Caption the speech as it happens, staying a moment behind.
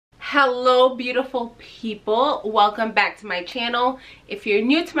Hello beautiful people, welcome back to my channel. If you're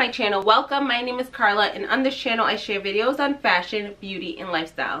new to my channel, welcome. My name is Carla and on this channel I share videos on fashion, beauty, and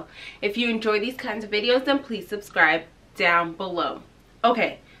lifestyle. If you enjoy these kinds of videos, then please subscribe down below.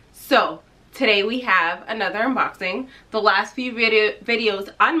 Okay, so today we have another unboxing. The last few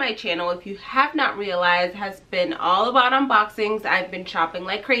videos on my channel, if you have not realized, has been all about unboxings. I've been shopping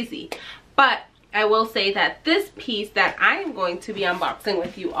like crazy, but I will say that this piece that I am going to be unboxing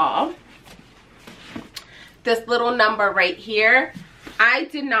with you all, this little number right here, I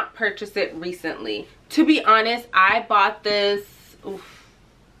did not purchase it recently. To be honest, I bought this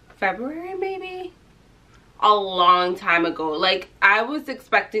February maybe, a long time ago. Like, I was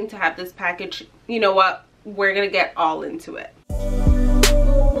expecting to have this package. You know what, we're gonna get all into it.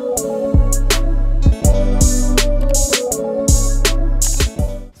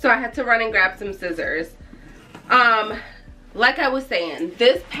 So I had to run and grab some scissors. Like I was saying,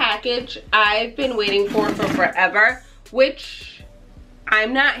 this package I've been waiting for forever, which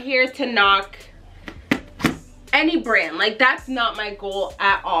I'm not here to knock any brand. Like, that's not my goal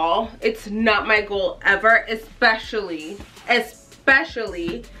at all. It's not my goal ever, especially a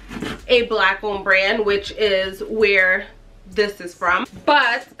black owned brand, which is where this is from.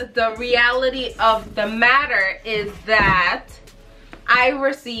 But the reality of the matter is that I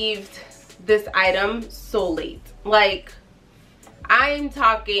received this item so late. Like, I'm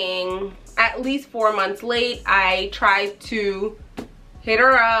talking at least 4 months late. I tried to hit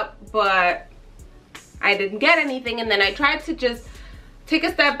her up, but I didn't get anything. And then I tried to just take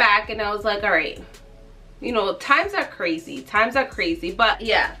a step back and I was like, all right, you know, times are crazy. But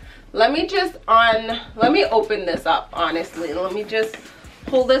yeah, let me open this up, honestly. Let me just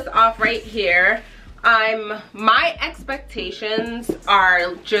pull this off right here. My expectations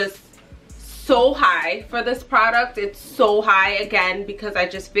are just so high for this product. It's so high, again, because I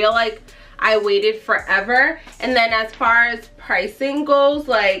just feel like I waited forever. And then as far as pricing goes,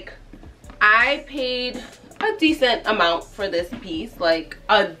 like, I paid a decent amount for this piece, like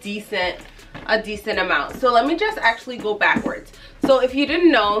a decent amount. So let me just actually go backwards. So if you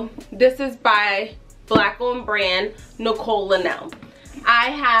didn't know, this is by black owned brand NLtheLabel.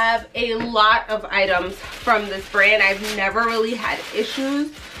 I have a lot of items from this brand. I've never really had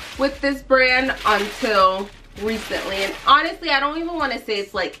issues with this brand until recently. And honestly, I don't even want to say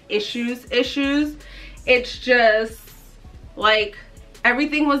it's like issues. It's just like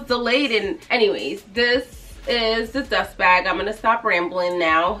everything was delayed. And anyways, this is the dust bag. I'm gonna stop rambling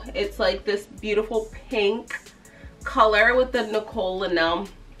now. It's like this beautiful pink color with the NLtheLabel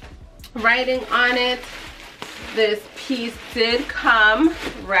writing on it. This piece did come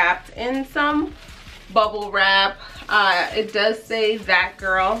wrapped in some bubble wrap. It does say That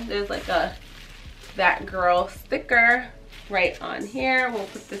Girl. There's like a That Girl sticker right on here. We'll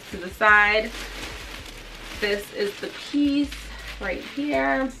put this to the side. This is the piece right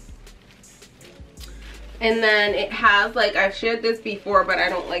here. And then it has, like, I've shared this before, but I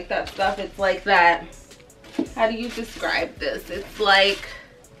don't like that stuff. It's like that, how do you describe this? It's like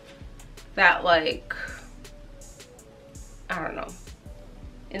that, like, I don't know,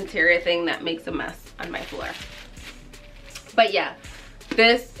 interior thing that makes a mess on my floor. But yeah,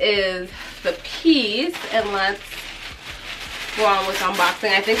 this is the piece, and let's go on with unboxing.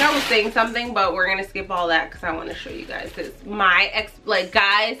 I think I was saying something, but we're gonna skip all that because I want to show you guys this. Like,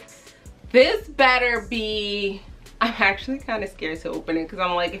 guys, this better be, I'm actually kind of scared to open it because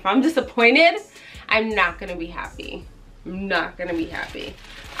I'm like, if I'm disappointed, I'm not gonna be happy. I'm not gonna be happy.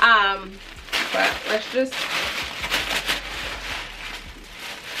 But let's just,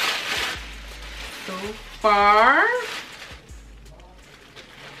 so far,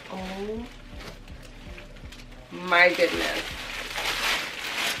 oh my goodness,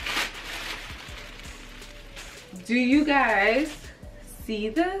 do you guys see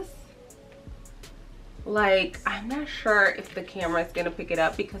this? Like, I'm not sure if the camera is gonna pick it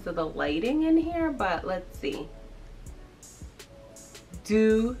up because of the lighting in here, but let's see.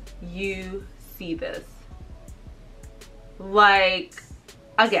 Do you see this? Like,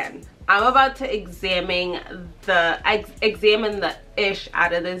 again, I'm about to examine the ish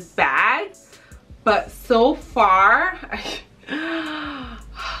out of this bag, but so far, all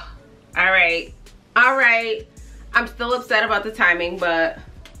right, I'm still upset about the timing, but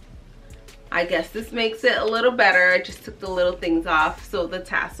I guess this makes it a little better. I just took the little things off, so the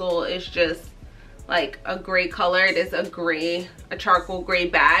tassel is just like a gray color. It is a charcoal gray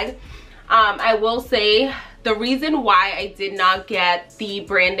bag. I will say, the reason why I did not get the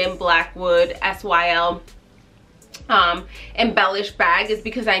Brandon Blackwood SYL embellished bag is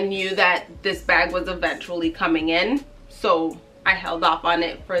because I knew that this bag was eventually coming in. So I held off on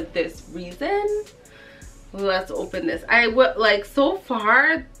it for this reason. Let's open this. I would like, so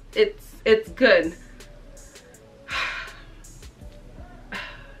far it's good.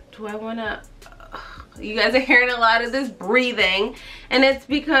 Do I want to, you guys are hearing a lot of this breathing, and it's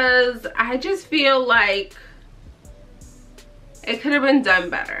because I just feel like it could have been done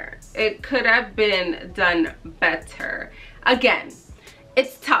better. It could have been done better. Again,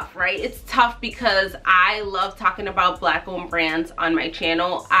 it's tough, right? It's tough because I love talking about Black owned brands on my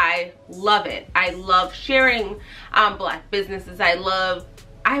channel. I love it. I love sharing Black businesses.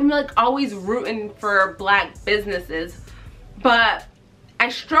 I'm like always rooting for Black businesses, but I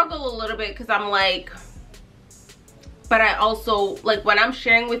struggle a little bit because I'm like, but I also, like, when I'm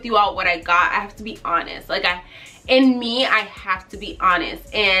sharing with you all what I got, I have to be honest. Like, in me, I have to be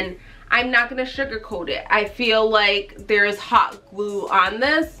honest, and I'm not gonna sugarcoat it. I feel like there's hot glue on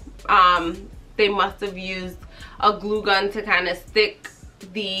this. They must have used a glue gun to kind of stick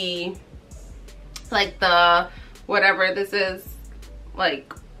the, like, the, whatever this is,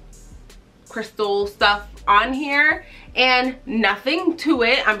 like, crystal stuff on here, and nothing to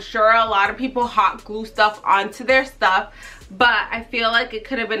it. I'm sure a lot of people hot glue stuff onto their stuff, but I feel like it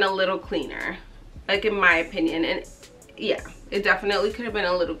could have been a little cleaner, like, in my opinion. And yeah, it definitely could have been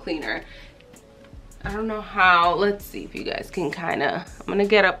a little cleaner. I don't know how. Let's see if you guys can kind of, I'm gonna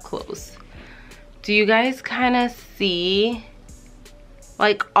get up close. Do you guys kind of see,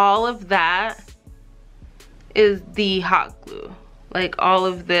 like, all of that is the hot glue, like all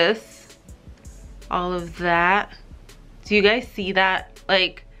of this, all of that. Do you guys see that?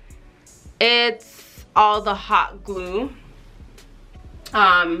 Like, it's all the hot glue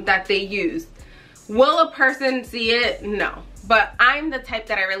that they use. Will a person see it? No. But I'm the type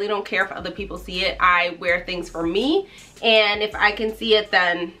that I really don't care if other people see it. I wear things for me, and if I can see it,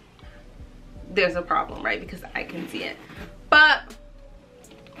 then there's a problem, right? Because I can see it. But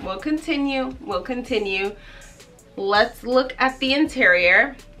we'll continue. We'll continue. Let's look at the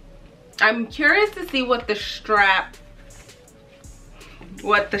interior. I'm curious to see what the strap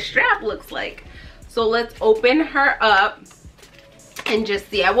looks like. So let's open her up and just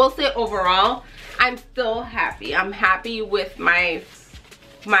see. I will say overall, I'm still happy. I'm happy with my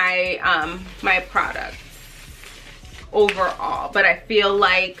products overall, but I feel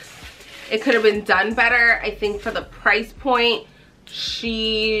like it could have been done better. I think for the price point,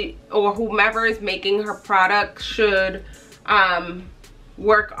 she or whomever is making her product should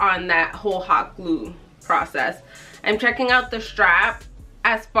work on that whole hot glue process. I'm checking out the strap.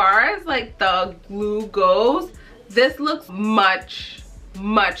 As far as like the glue goes, this looks much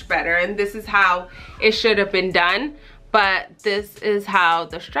better, and this is how it should have been done. But this is how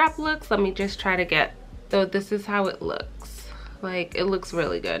the strap looks. Let me just try to get, so this is how it looks. Like, it looks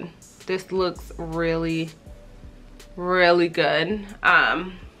really good. This looks really good.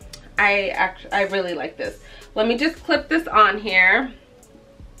 I really like this. Let me just clip this on here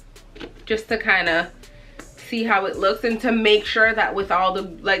just to kind of see how it looks, and to make sure that with all the,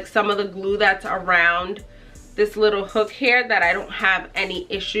 like, some of the glue that's around this little hook here, that I don't have any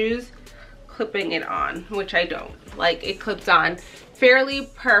issues clipping it on, which I don't. Like, it clips on fairly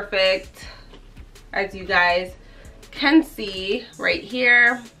perfect, as you guys can see right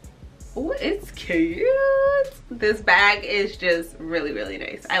here. Oh, it's cute. This bag is just really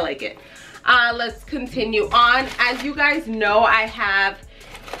nice. I like it. Let's continue on. As you guys know, I have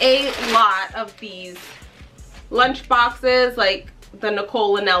a lot of these lunch boxes, like the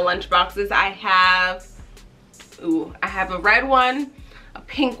NLtheLabel lunch boxes. I have a red one, a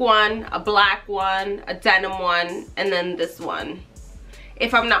pink one, a black one, a denim one, and then this one.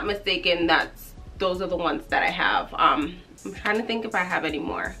 If I'm not mistaken, those are the ones that I have. I'm trying to think if I have any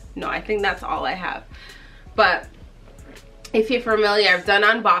more. No, I think that's all I have. But if you're familiar, I've done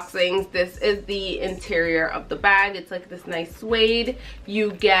unboxings. This is the interior of the bag. It's like this nice suede.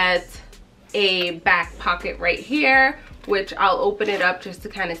 You get a back pocket right here, which I'll open it up just to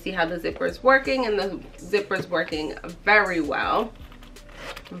kind of see how the zipper is working, and the zipper is working very well.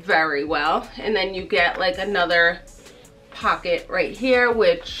 And then you get like another pocket right here,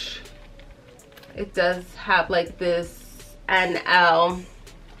 which it does have like this NL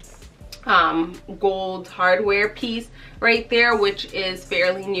gold hardware piece right there, which is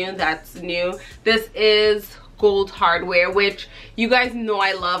fairly new. That's new. This is gold hardware, which you guys know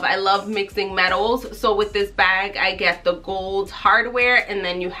I love mixing metals. So with this bag, I get the gold hardware, and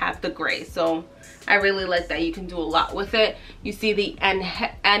then you have the gray. So I really like that. You can do a lot with it. You see the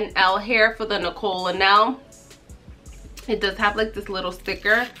NL here for the NLtheLabel. It does have like this little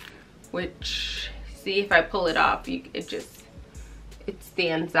sticker, which, see, if I pull it off, it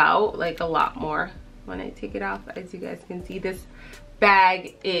stands out like a lot more when I take it off. As you guys can see, this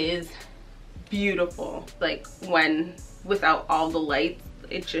bag is beautiful. Like when without all the lights,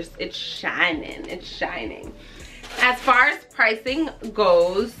 it's shining, it's shining. As far as pricing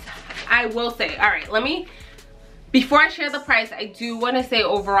goes, I will say, all right, before I share the price, I do want to say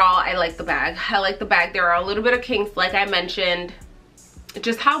overall I like the bag. I like the bag. There are a little bit of kinks, like I mentioned,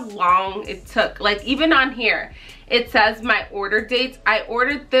 just how long it took. Like even on here it says my order dates. I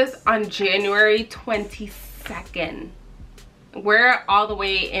ordered this on January 22nd. We're all the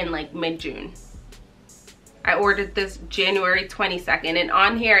way in like mid-June. I ordered this January 22nd, and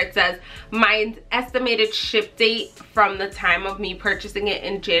on here it says my estimated ship date from the time of me purchasing it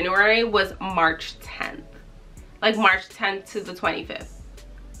in January was March 10th. Like March 10th to the 25th.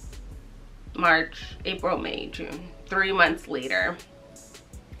 March, April, May, June. 3 months later.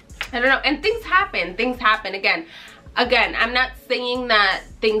 I don't know, and things happen. Again, I'm not saying that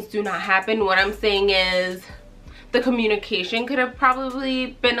things do not happen. What I'm saying is the communication could have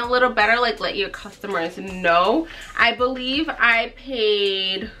probably been a little better. Like, let your customers know. I believe I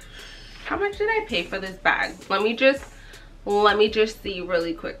paid, how much did I pay for this bag? Let me just see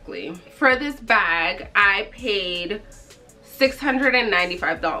really quickly. For this bag, I paid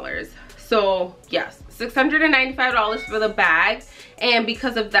 $695. So yes, $695 for the bag. And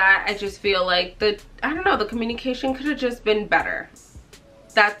because of that, I just feel like the communication could have just been better.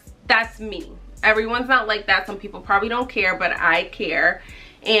 That's me. Everyone's not like that. Some people probably don't care, but I care.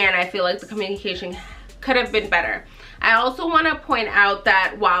 And I feel like the communication could have been better. I also want to point out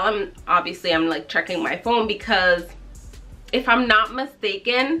that while I'm like checking my phone, because if I'm not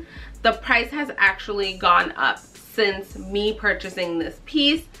mistaken, the price has actually gone up since me purchasing this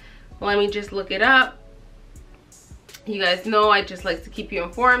piece. Let me just look it up. You guys know I just like to keep you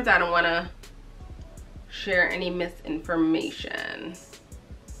informed. I don't want to share any misinformation.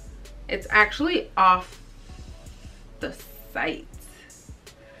 It's actually off the site.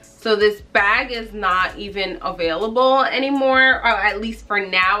 So this bag is not even available anymore, or at least for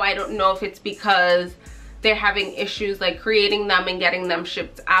now. I don't know if it's because they're having issues like creating them and getting them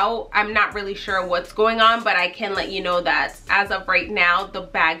shipped out. I'm not really sure what's going on, but I can let you know that as of right now, the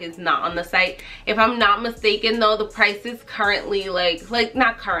bag is not on the site. If I'm not mistaken though, the price is currently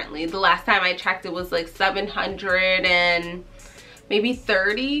not currently, the last time I checked it was like $700 and maybe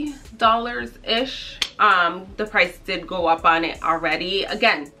 $30-ish. The price did go up on it already.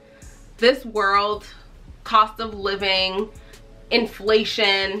 Again, this world, cost of living,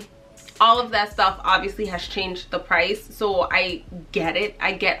 inflation, all of that stuff obviously has changed the price. So I get it.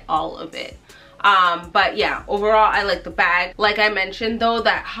 I get all of it. But yeah, overall, I like the bag. Like I mentioned though,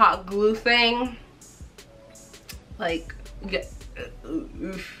 that hot glue thing, like,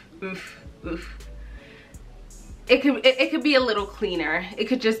 it could be a little cleaner. It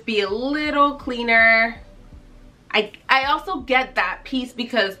could just be a little cleaner. I also get that piece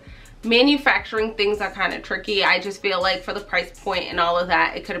because manufacturing things are kind of tricky. I just feel like for the price point and all of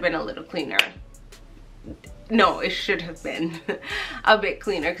that, it could have been a little cleaner. No, it should have been a bit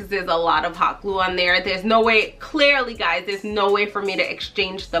cleaner because there's a lot of hot glue on there. There's no way, clearly guys, there's no way for me to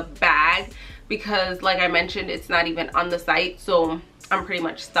exchange the bag because like I mentioned, it's not even on the site. So I'm pretty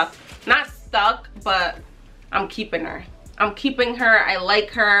much stuck. Not stuck, but I'm keeping her. I'm keeping her. I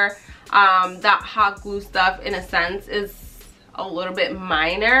like her. That hot glue stuff in a sense is a little bit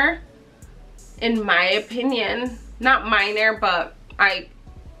minor in my opinion. Not minor, but I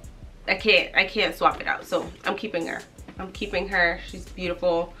can't swap it out. So I'm keeping her. I'm keeping her. She's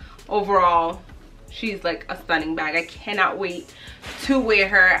beautiful. Overall, she's like a stunning bag. I cannot wait to wear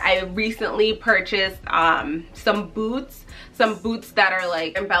her. I recently purchased some boots that are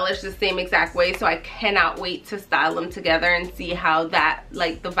like embellished the same exact way, so I cannot wait to style them together and see how that,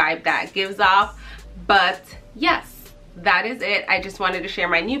 like, the vibe that gives off. But yes, that is it. I just wanted to share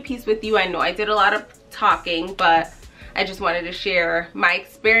my new piece with you. I know I did a lot of talking, but I just wanted to share my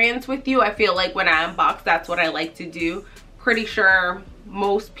experience with you. I feel like when I unbox, that's what I like to do. Pretty sure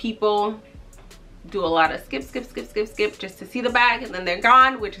most people do a lot of skip just to see the bag and then they're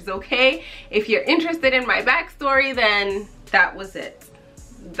gone, which is okay. If you're interested in my backstory, then that was it.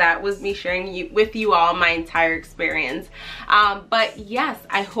 That was me sharing with you all my entire experience. But yes,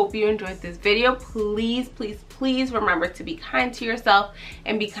 I hope you enjoyed this video. Please remember to be kind to yourself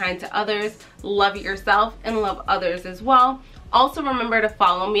and be kind to others. Love yourself and love others as well. Also remember to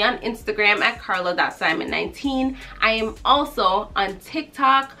follow me on Instagram at carla.simon19. I am also on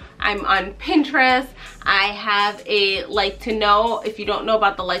TikTok. I'm on Pinterest. I have a Like to Know. If you don't know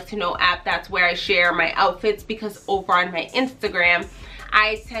about the Like to Know app, that's where I share my outfits, because over on my Instagram,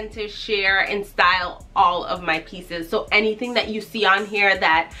 I tend to share and style all of my pieces. So anything that you see on here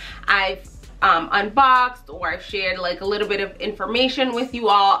that I've unboxed, or I've shared like a little bit of information with you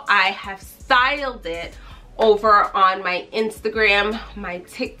all, I have styled it over on my Instagram, my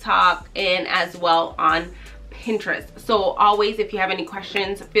TikTok, and as well on Pinterest. So always, if you have any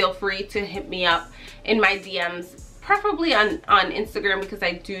questions, feel free to hit me up in my DMs, preferably on Instagram, because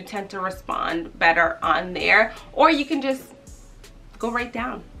I do tend to respond better on there. Or you can just go right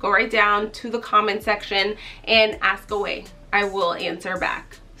down to the comment section and ask away. I will answer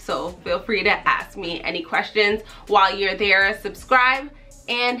back. So feel free to ask me any questions. While you're there, subscribe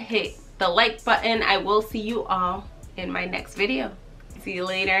and hit the like button. I will see you all in my next video. See you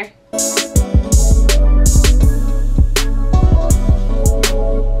later.